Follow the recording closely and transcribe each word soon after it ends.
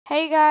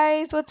Hey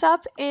guys, what's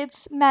up?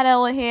 It's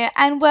Madella here,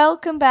 and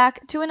welcome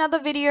back to another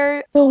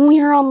video. So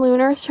we are on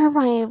Lunar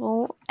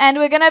Survival. And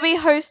we're going to be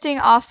hosting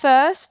our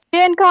first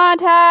Skin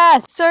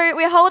contest! So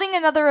we're holding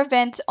another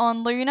event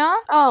on Lunar.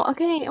 Oh,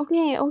 okay.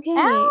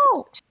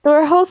 Ow! So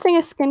we're hosting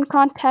a skin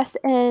contest,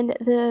 and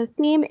the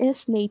theme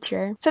is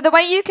nature. So the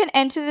way you can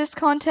enter this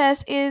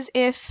contest is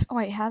if... Oh,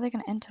 wait, how are they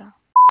going to enter?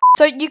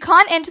 So you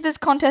can't enter this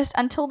contest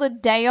until the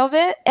day of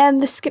it.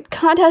 And the skin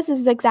contest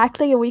is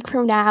exactly a week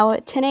from now,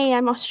 10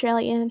 a.m.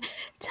 Australian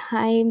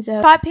time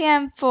zone. 5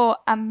 p.m. for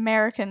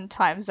American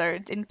time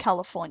zones in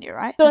California,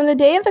 right? So on the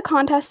day of the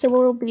contest, there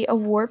will be a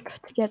warp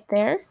to get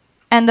there.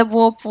 And the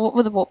warp, what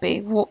will the warp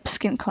be? Warp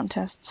skin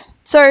contest.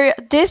 So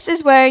this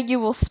is where you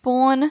will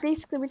spawn.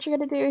 Basically, what you're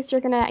going to do is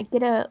you're going to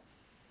get a...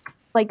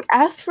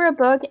 ask for a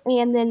book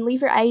and then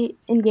leave your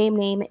in-game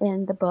name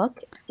in the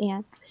book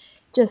and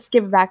just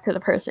give it back to the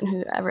person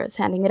whoever is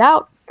handing it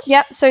out.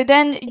 Yep, so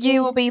then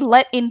you will be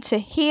let into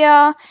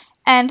here,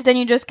 and then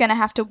you're just going to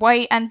have to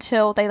wait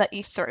until they let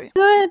you through.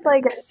 Good,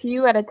 a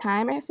few at a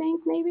time, I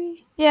think,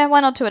 maybe? Yeah,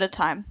 1 or 2 at a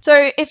time.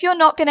 So if you're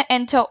not going to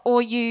enter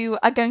or you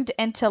are going to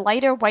enter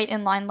later, wait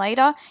in line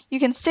later, you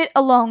can sit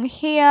along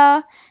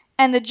here,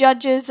 and the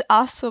judges,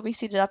 us, will be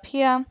seated up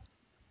here,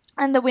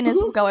 and the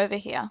winners will go over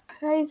here.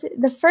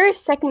 The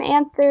first, second,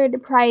 and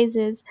third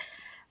prizes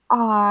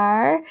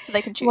are... So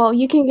they can choose. Well,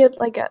 you can get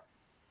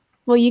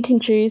you can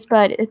choose,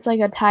 but it's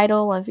a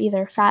title of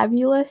either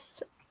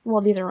fabulous,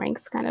 well, these are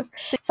ranks, kind of.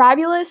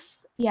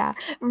 Fabulous, yeah,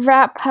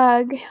 rat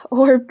pug,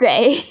 or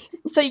bay.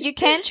 So you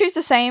can choose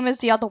the same as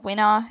the other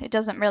winner. It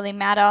doesn't really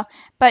matter,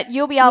 but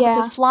you'll be able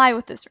to fly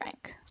with this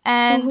rank.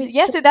 And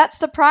yeah, so that's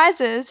the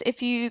prizes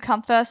if you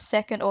come first,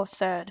 second, or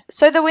third.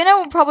 So the winner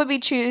will probably be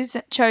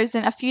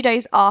chosen a few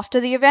days after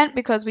the event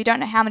because we don't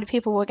know how many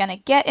people we're going to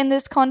get in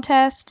this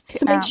contest.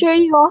 So make sure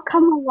you all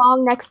come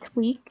along next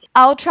week.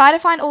 I'll try to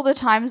find all the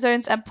time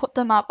zones and put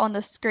them up on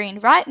the screen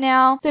right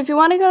now. So if you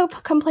want to go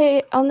come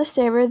play on the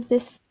server,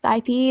 this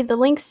IP, the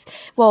links,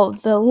 well,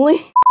 the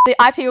link... The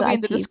IP will be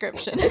in the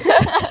description.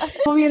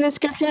 Will be in the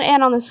description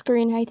and on the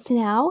screen right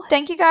now.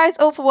 Thank you guys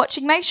all for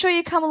watching. Make sure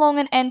you come along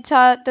and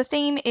enter. The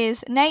theme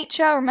is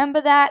nature.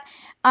 Remember that.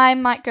 I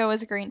might go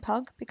as a green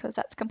pug because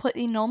that's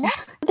completely normal.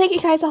 Thank you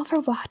guys all for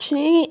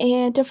watching,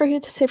 and don't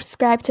forget to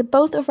subscribe to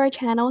both of our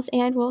channels,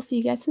 and we'll see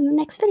you guys in the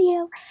next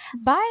video.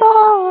 Bye.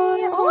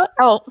 Bye.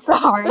 Oh,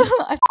 sorry.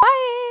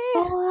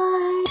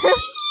 Bye.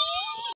 Bye.